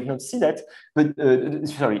lumen, you might not see that. But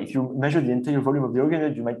sorry, if you measure the entire volume of the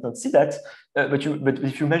organoid, you might not see that. But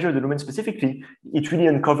if you measure the lumen specifically, it really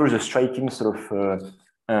uncovers a striking sort of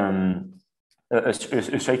a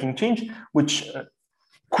striking change, which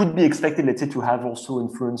could be expected, let's say, to have also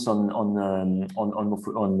influence on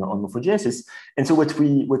morphogenesis. And so what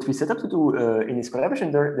we set up to do in this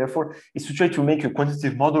collaboration, therefore, is to try to make a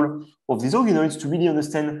quantitative model of these organoids to really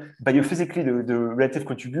understand biophysically the relative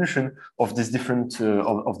contribution of these different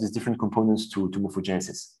components to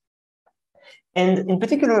morphogenesis. And in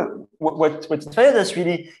particular, what inspired us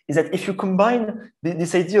really is that if you combine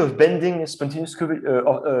this idea of bending spontaneous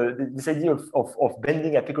this idea of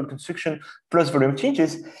bending apical constriction plus volume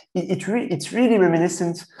changes, it's really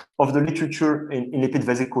reminiscent of the literature in lipid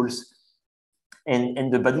vesicles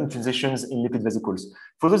and the budding transitions in lipid vesicles.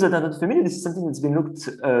 For those that are not familiar, this is something that's been looked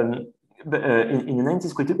in the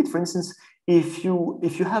 90s quite a bit. For instance, if you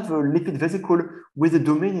have a lipid vesicle with a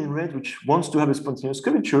domain in red which wants to have a spontaneous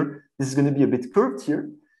curvature, this is going to be a bit curved here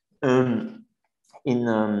in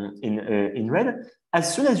red.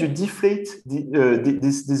 As soon as you deflate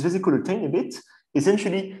this vesicle a tiny bit,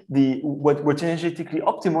 essentially what's energetically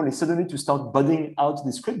optimal is suddenly to start budding out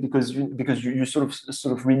this crypt because you sort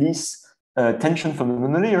of release tension from the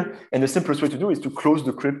monolayer, and the simplest way to do is to close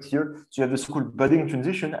the crypt here. So you have the so-called budding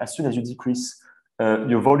transition as soon as you decrease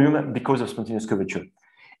your volume because of spontaneous curvature.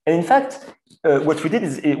 And in fact, what we did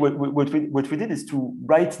is to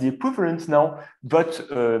write the equivalent now, but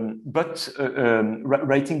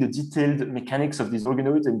writing the detailed mechanics of these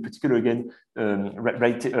organoids, in particular again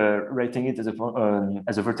writing it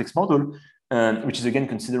as a vertex model, which is again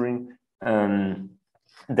considering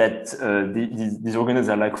that these organoids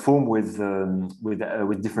are like foam with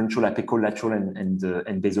differential apical, lateral,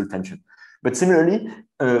 and basal tension. But similarly,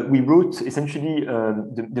 we wrote essentially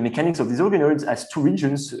the mechanics of these organoids as two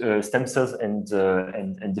regions, stem cells and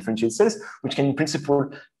differentiated cells, which can in principle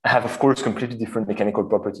have, of course, completely different mechanical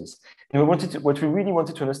properties. And what we really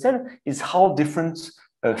wanted to understand is how different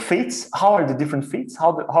fates, how are the different fates,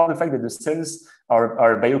 how the fact that the cells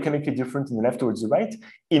are biochemically different in the left towards the right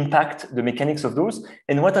impact the mechanics of those,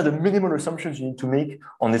 and what are the minimal assumptions you need to make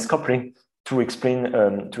on this coupling to explain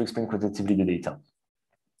quantitatively the data.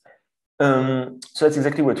 So that's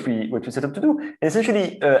exactly what we set up to do. And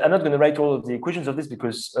essentially, I'm not going to write all of the equations of this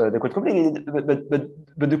because they're quite complicated.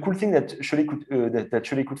 But the cool thing that Shirley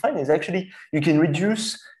could find is actually you can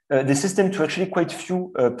reduce the system to actually quite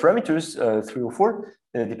few parameters, 3 or 4,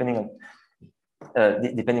 depending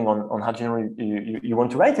on how general you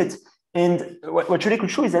want to write it. And what Shirley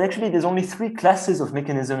could show is that actually there's only 3 classes of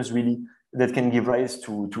mechanisms really that can give rise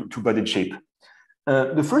to budded shape.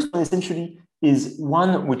 The first one essentially is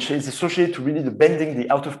one which is associated to really the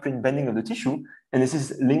out-of-plane bending of the tissue. And this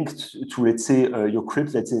is linked to, let's say, your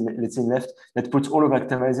crypt, let's say left, that puts all of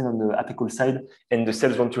actamycin on the apical side, and the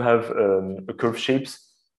cells want to have a curved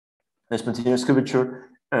shapes, a spontaneous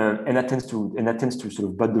curvature, and that tends to sort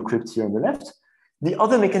of bud the crypt here on the left. The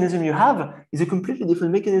other mechanism you have is a completely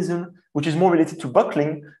different mechanism, which is more related to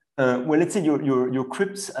buckling, where let's say your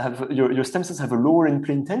crypts have your stem cells have a lower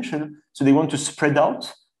in-plane tension, so they want to spread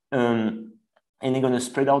out. And they're going to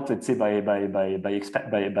spread out, let's say, by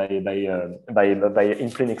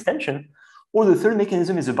in-plane extension. Or the third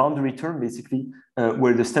mechanism is a boundary term, basically,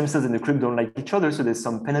 where the stem cells and the crypt don't like each other, so there's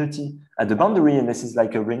some penalty at the boundary, and this is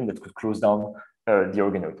like a ring that could close down the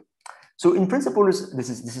organoid. So in principle, this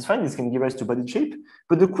is fine. This can give rise to budded shape.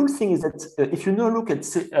 But the cool thing is that if you now look at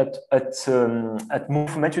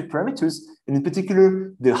morphometric parameters, and in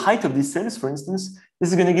particular the height of these cells, for instance, this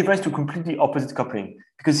is going to give rise to completely opposite coupling,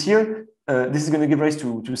 because here this is going to give rise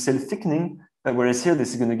to cell thickening, whereas here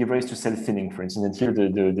this is going to give rise to cell thinning, for instance. And here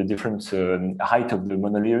the different height of the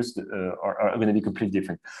monolayers are going to be completely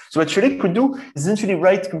different. So what Shirley could do is essentially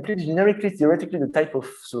write completely generically, theoretically, the type of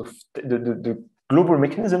sort of the global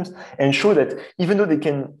mechanisms, and show that even though they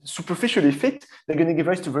can superficially fit, they're going to give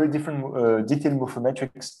rise to very different detailed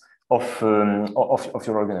morphometrics of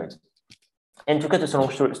your organoids. And to cut a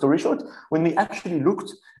long story short, when we actually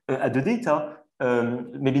looked at the data,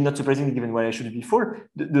 maybe not surprisingly given what I showed before,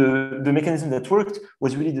 the mechanism that worked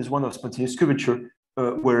was really this one of spontaneous curvature,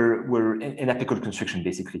 where an apical constriction,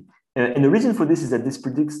 basically. And the reason for this is that this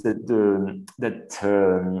predicts that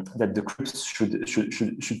the crypts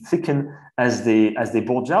should thicken as they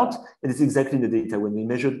bulge out, and it's exactly the data. When we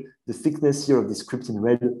measured the thickness here of this crypt in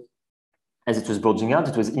red, as it was bulging out,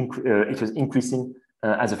 it was increasing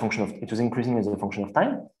as a function of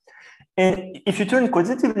time. And if you turn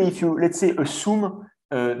quantitatively, if you, let's say, assume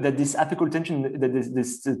that this apical tension, that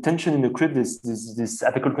this tension in the crypt, this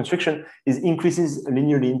apical constriction increases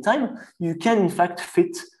linearly in time, you can in fact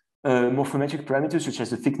fit morphometric parameters such as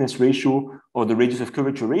the thickness ratio or the radius of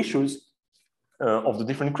curvature ratios of the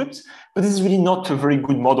different crypts. But this is really not a very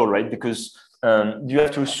good model, right? Because you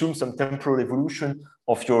have to assume some temporal evolution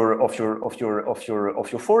of your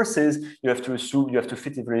forces. You have to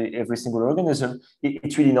fit every single organism.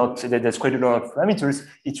 It's really not. There's quite a lot of parameters.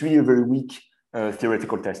 It's really a very weak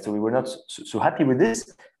theoretical test. So we were not so happy with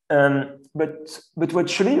this. But what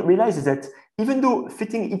Shirley realized is that even though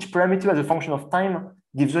fitting each parameter as a function of time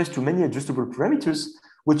gives rise to many adjustable parameters,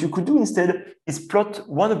 what you could do instead is plot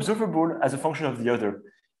one observable as a function of the other.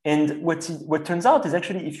 And what turns out is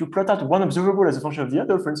actually if you plot out one observable as a function of the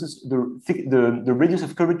other, for instance, the radius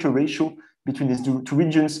of curvature ratio between these two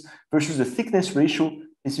regions versus the thickness ratio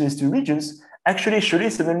between these two regions, actually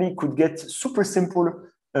Cholet suddenly could get super simple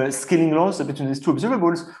scaling laws between these two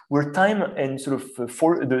observables, where time and sort of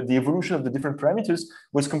for the evolution of the different parameters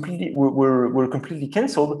was were completely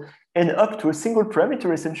cancelled, and up to a single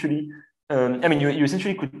parameter essentially. I mean, you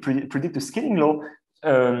essentially could predict a scaling law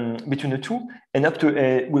between the two, and up to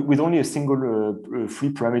with only a single free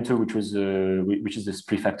parameter, which is this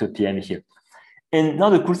prefactor PM here. And now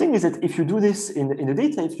the cool thing is that if you do this in the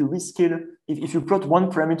data, if you rescale, if you plot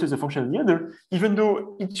one parameter as a function of the other, even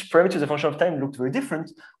though each parameter as a function of time looked very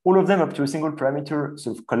different, all of them up to a single parameter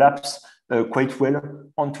sort of collapse quite well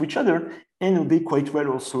onto each other and obey quite well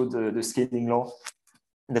also the scaling law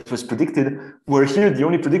that was predicted. Where here the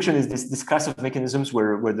only prediction is this class of mechanisms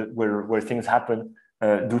where things happen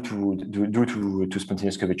due to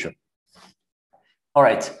spontaneous curvature. All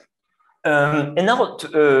right, and now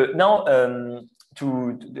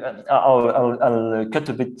I'll cut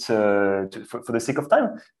a bit for the sake of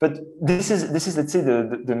time, but this is let's say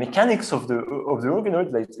the mechanics of the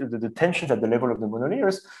organoid, like the tensions at the level of the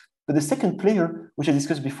monolayers. But the second player, which I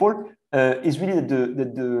discussed before, is really that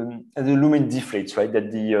the lumen deflates, right?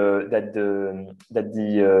 That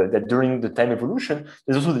during the time evolution,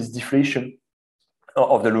 there's also this deflation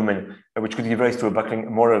of the lumen, which could give rise to a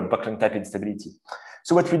buckling type instability.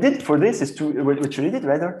 So what we did for this is what we did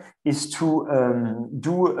rather is to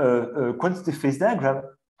do a quantitative phase diagram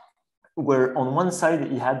where on one side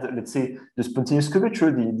he had, let's say, the spontaneous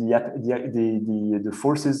curvature, the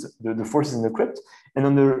forces in the crypt, and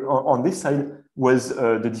on this side was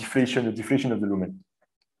the deflation of the lumen.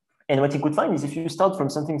 And what he could find is if you start from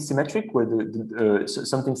something symmetric, where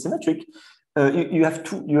something symmetric, you have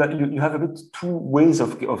a bit two ways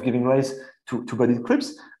of giving rise to bodied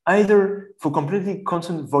crypts. Either for completely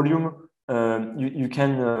constant volume, you can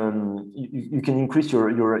increase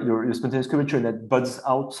your spontaneous curvature, and that buds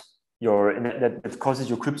out that causes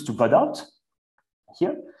your crypts to bud out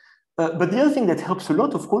here. But the other thing that helps a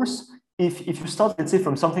lot, of course, if you start, let's say,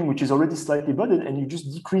 from something which is already slightly budded and you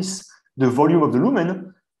just decrease the volume of the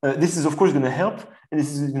lumen, this is of course going to help, and this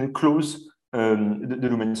is going to close the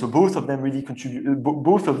lumen. So both of them really contribute.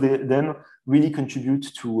 Both of them really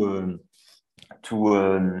contribute to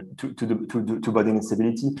budding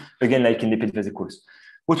instability, again, like in lipid vesicles.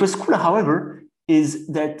 What was cool, however, is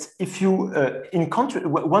that if you,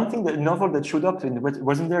 one thing that novel that showed up and what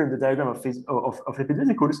wasn't there in the diagram of lipid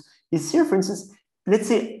vesicles is here, for instance, let's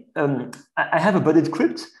say I have a budded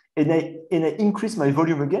crypt and I increase my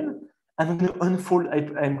volume again, I'm going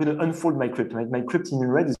to unfold my crypt. My crypt in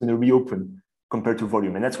red is going to reopen compared to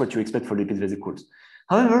volume, and that's what you expect for lipid vesicles.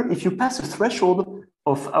 However, if you pass a threshold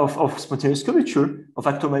of spontaneous curvature of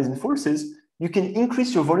actomizing forces, you can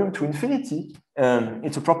increase your volume to infinity.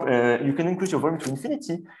 You can increase your volume to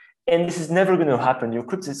infinity, and this is never going to happen. Your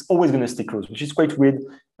crypt is always going to stay closed, which is quite weird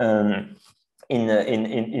in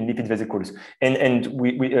lipid vesicles. And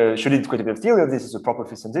we showed quite a bit of theory of this. It's a proper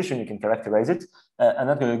phase transition. You can characterize it. I'm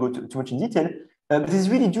not going to go too much in detail. But this is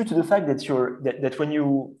really due to the fact that when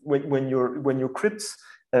your crypts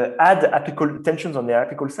add apical tensions on their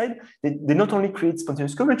apical side, they not only create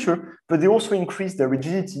spontaneous curvature, but they also increase their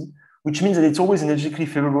rigidity, which means that it's always energetically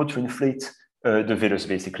favorable to inflate the villus,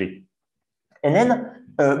 basically. And then,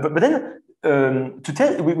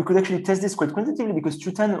 we could actually test this quite quantitatively, because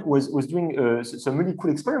Chutan was doing some really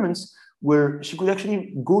cool experiments where she could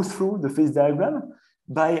actually go through the phase diagram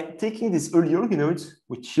by taking these early organoids,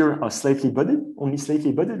 which here are slightly budded, only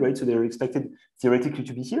slightly budded, right? So they're expected theoretically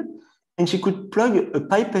to be here. And she could plug a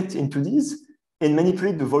pipette into these and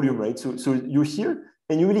manipulate the volume, right? So you're here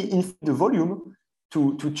and you really inflate the volume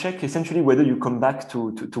to check essentially whether you come back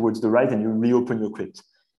towards the right and you reopen your crypt.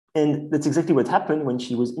 And that's exactly what happened when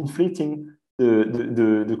she was inflating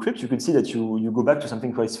the crypt. You could see that you go back to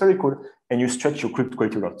something quite spherical and you stretch your crypt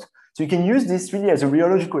quite a lot. So you can use this really as a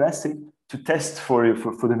rheological assay to test for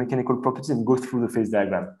the mechanical properties and go through the phase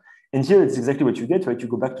diagram. And here it's exactly what you get, right? You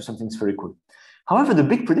go back to something spherical. However, the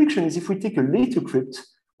big prediction is if we take a later crypt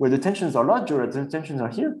where the tensions are larger and the tensions are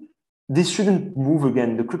here, this shouldn't move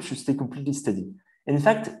again. The crypt should stay completely steady. In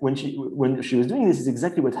fact, when she was doing this, is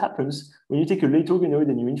exactly what happens when you take a late organoid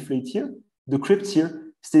and you inflate here. The crypt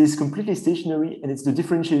here stays completely stationary, and it's the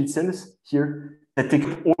differentiated cells here that take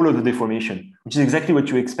up all of the deformation, which is exactly what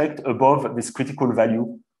you expect above this critical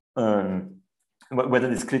value. Whether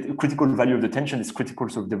this critical value of the tension is critical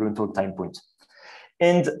sort of developmental time point.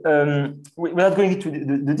 And without going into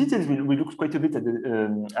the details, we looked quite a bit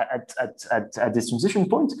at this transition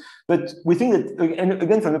point. But we think that, and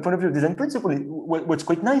again, from the point of view of design principle, what's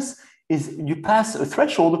quite nice is you pass a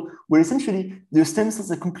threshold where essentially the stem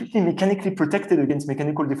cells are completely mechanically protected against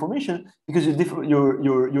mechanical deformation, because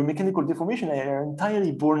your mechanical deformation are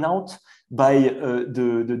entirely borne out by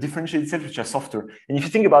the differentiated cells, which are softer. And if you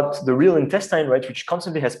think about the real intestine, right, which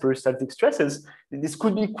constantly has peristaltic stresses, this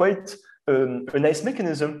could be quite a nice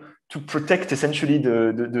mechanism to protect essentially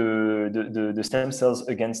the stem cells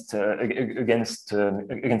against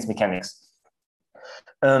mechanics.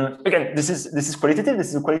 Again, this is qualitative. This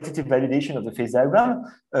is a qualitative validation of the phase diagram.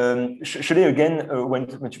 Cholet again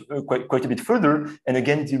went quite a bit further, and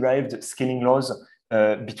again derived scaling laws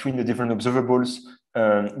between the different observables,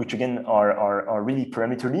 which again are really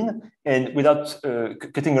parameter lean. And without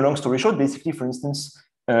cutting a long story short, basically, for instance,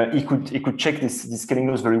 he could check this scaling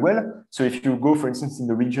laws very well. So if you go, for instance, in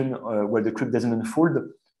the region where the crypt doesn't unfold,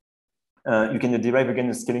 you can derive again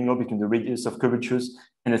a scaling law between the radius of curvatures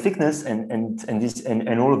and the thickness,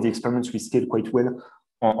 and all of the experiments we scale quite well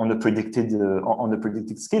on the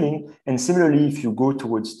predicted scaling. And similarly, if you go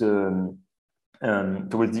towards the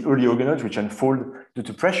early organoids, which unfold due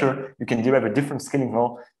to pressure, you can derive a different scaling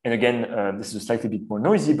law. And again, this is a slightly bit more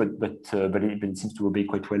noisy, but it seems to obey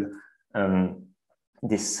quite well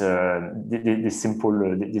this simple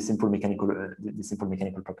mechanical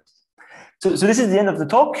properties. So this is the end of the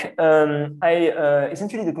talk.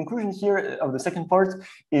 Essentially, the conclusion here of the second part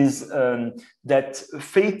is that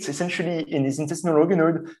fate, essentially, in this intestinal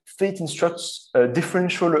organoid, fate instructs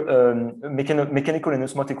differential mechanical and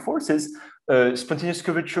osmotic forces, spontaneous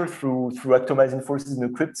curvature through actomizing forces in the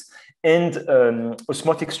crypt, and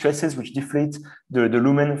osmotic stresses which deflate the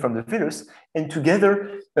lumen from the villus. And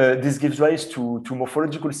together, this gives rise to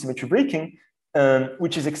morphological symmetry breaking,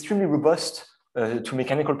 which is extremely robust to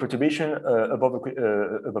mechanical perturbation above a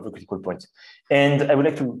critical point. And I would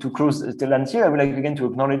like to close the land here. I would like again to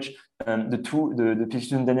acknowledge the PhD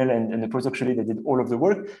student Daniel and the postdoc Cholet that did all of the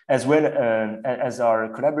work, as well as our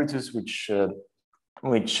collaborators, which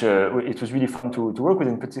it was really fun to work with,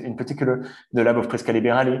 in particular the lab of Prisca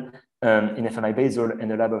Liberali in FMI Basel and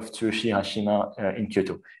the lab of Tsuyoshi Hashima in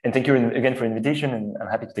Kyoto. And thank you again for the invitation, and I'm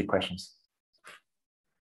happy to take questions.